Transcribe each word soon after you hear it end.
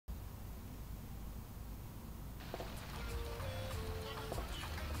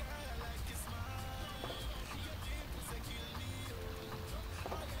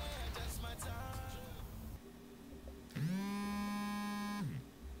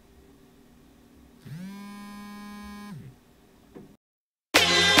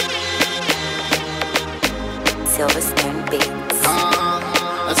Silvastone beats.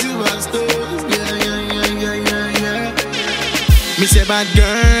 Silvastone, yeah. Me say bad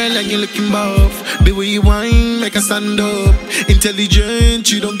girl and you looking buff. The way you whine, make a stand up.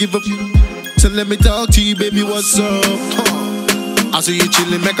 Intelligent, you don't give up. So let me talk to you, baby, what's up? I see you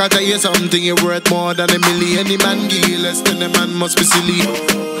chillin', make I tell you something. You're worth more than a million. Any man give you less than a man must be silly.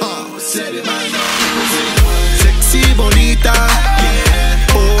 Sexy bonita,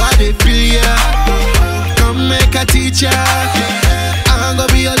 oh I dey feel ya. Come make a teacher, I'm gonna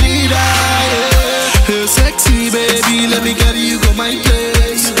be your leader. Hey, sexy baby, let me carry you go my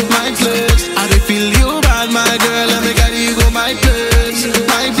place, my place. I dey feel you bad, my girl, let me carry you go my place,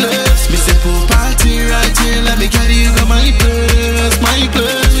 my place. Me say pool party right here, let me carry you go my place, my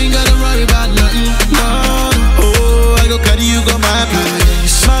place. We ain't gotta worry about nothing, no. Oh, I go carry you go my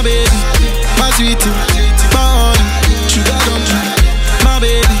place, my baby, my sweetie, my honey, sugar don't you, my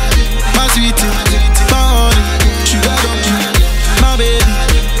baby, my sweetie, my honey, sugar don't you, my baby,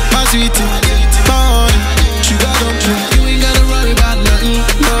 my sweetie, my honey, sugar don't you. You ain't gotta worry about nothing,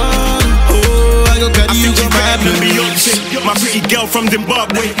 no. Oh, I go carry you go my place. My pretty girl from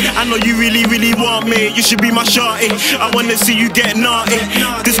Zimbabwe, I know you really, really want me. You should be my shorty, I wanna see you get naughty.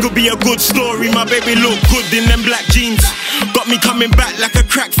 This could be a good story, my baby look good in them black jeans. Got me coming back like a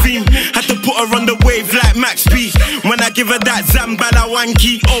crack theme. Had to put her on the wave like Max B. When I give her that Zambala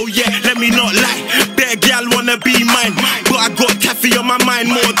wanky, oh yeah, let me not lie. That gal wanna be mine, but I got taffy on my mind,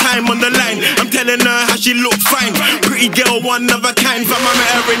 more time on the line. I'm telling her how she look fine. Pretty girl, one of a kind, fam, I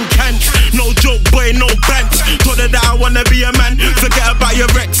met her in Kant. No joke, boy, no bants. Told her that I wanna be a man. Forget about your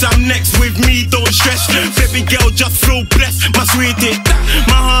ex, I'm next with me, don't stress. Baby girl, just feel blessed, my sweetie,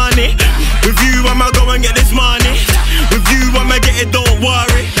 my honey. With you, I'ma go and get this money. With you, I'ma get it, don't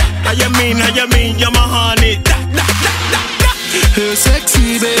worry. How you mean, you're my honey. Hey,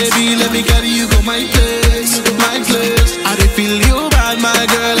 sexy baby, let me carry you go my place, my place. I dey feel you bad, my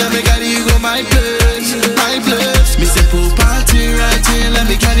girl, let me carry you go my place, my place. Me say pool party right here, let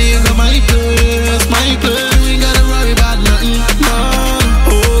me carry you go my place, my place. You ain't gotta worry about nothing, no.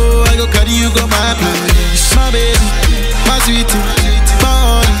 Oh, I go carry you go my place, my baby, my sweetie, my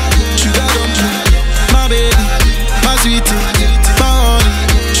honey, sugar don't you, my baby, my sweetie, my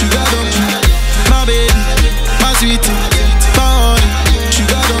honey, sugar don't you, my baby, my sweetie.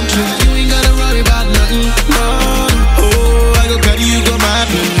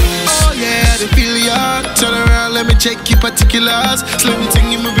 Check your particulars, slim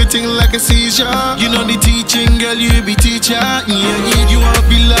thing, you move your thing like a seizure. You know the teaching, girl, you be teacher. Yeah, you wanna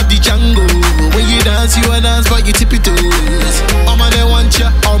be like the Django. When you dance, you a dance for your tippy toes. All man they want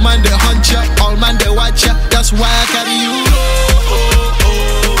ya, all man they hunt ya, all man they watch ya. That's why I carry you.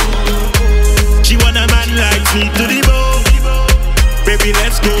 She want a man like me to the bone. Baby,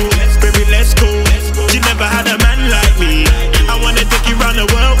 let's go, baby, let's go. She never had a man like me. I wanna take you round the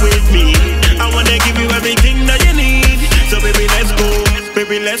world with me. I wanna give you everything that you need. So baby, let's go,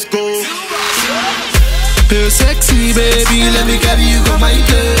 baby, let's go. Hey, sexy baby, let me carry you go my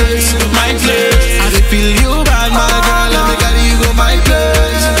place, my place. I dey feel you bad, my girl, let me carry you go my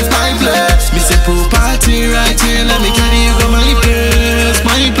place, my place. Me say pool party right here, let me carry